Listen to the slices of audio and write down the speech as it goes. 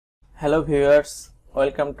Hello viewers,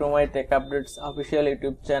 welcome to my Tech Updates official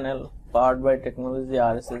YouTube channel powered by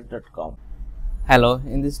technologyrss.com. Hello,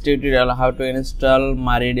 in this tutorial how to install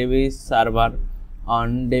Mariadb server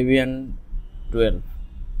on Debian 12.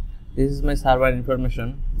 This is my server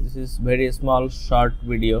information. This is very small short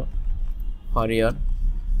video for your.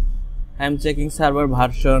 I am checking server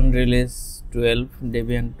version release 12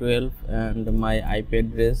 Debian 12 and my IP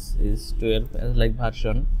address is 12 as like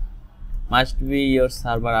version. Must be your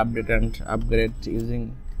server update and upgrade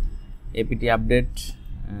using apt update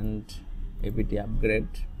and apt upgrade.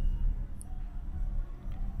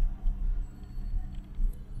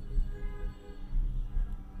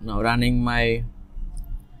 Now running my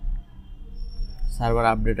server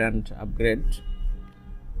update and upgrade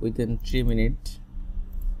within 3 minutes.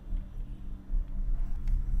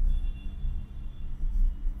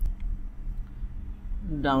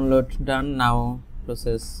 Download done. Now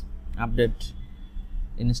process update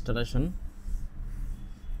installation.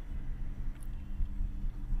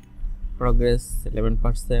 Progress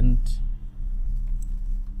 11%.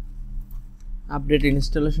 Update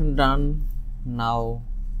installation done. Now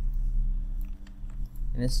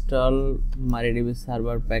install Mariadb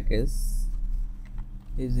server package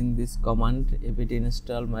using this command apt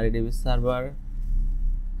install Mariadb server.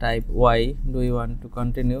 Type Y. Do you want to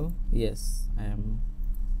continue? Yes, I am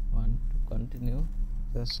want to continue.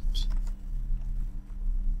 Just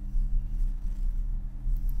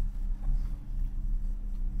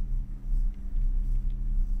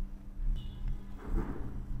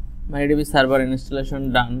Mariadb server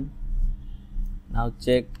installation done. Now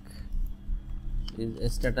check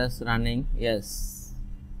is status running. Yes,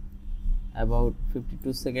 about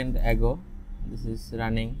 52 seconds ago this is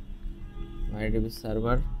running Mariadb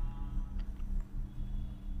server.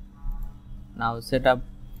 Now set up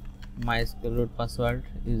MySQL root password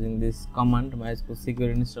using this command MySQL secure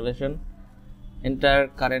installation. Enter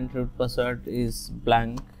current root password is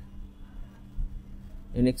blank.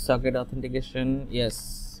 Unix socket authentication,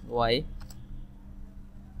 yes. Y.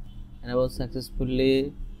 Enable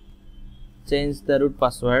successfully. Change the root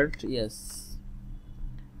password, yes.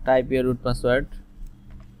 Type your root password.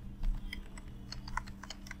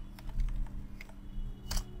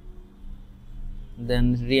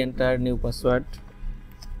 Then re-enter new password.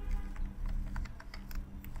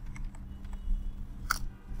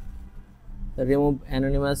 Remove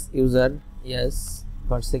anonymous user, yes,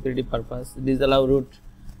 for security purpose. Disallow root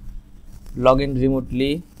login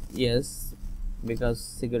remotely, yes, because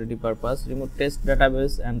security purpose. Remove test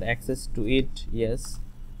database and access to it, yes.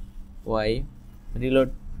 Y.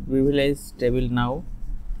 Reload privilege table now,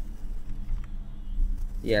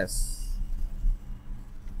 yes.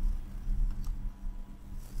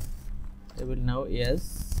 Table now,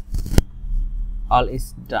 yes. All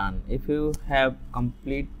is done. If you have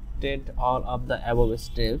completed all of the above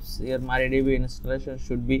steps, your Mariadb installation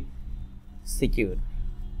should be secure.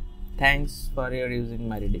 Thanks for your using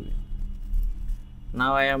Mariadb.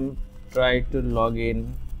 Now I am trying to log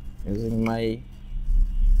in using my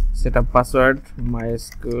setup password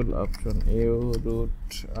MySQL option U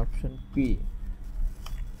root option P.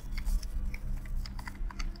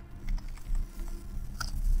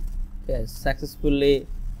 Yes, successfully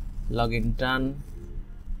login done.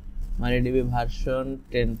 Mariadb version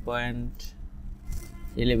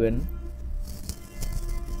 10.11.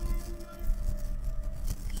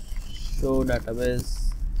 Show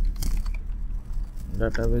databases,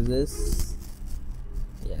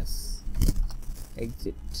 yes.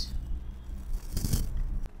 Exit.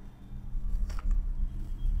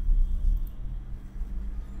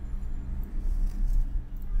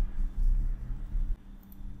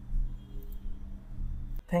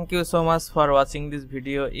 Thank you so much for watching this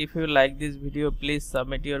video. If you like this video, please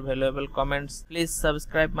submit your valuable comments. Please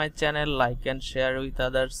subscribe my channel, like and share with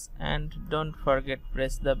others, and don't forget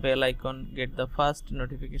press the bell icon, get the first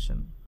notification.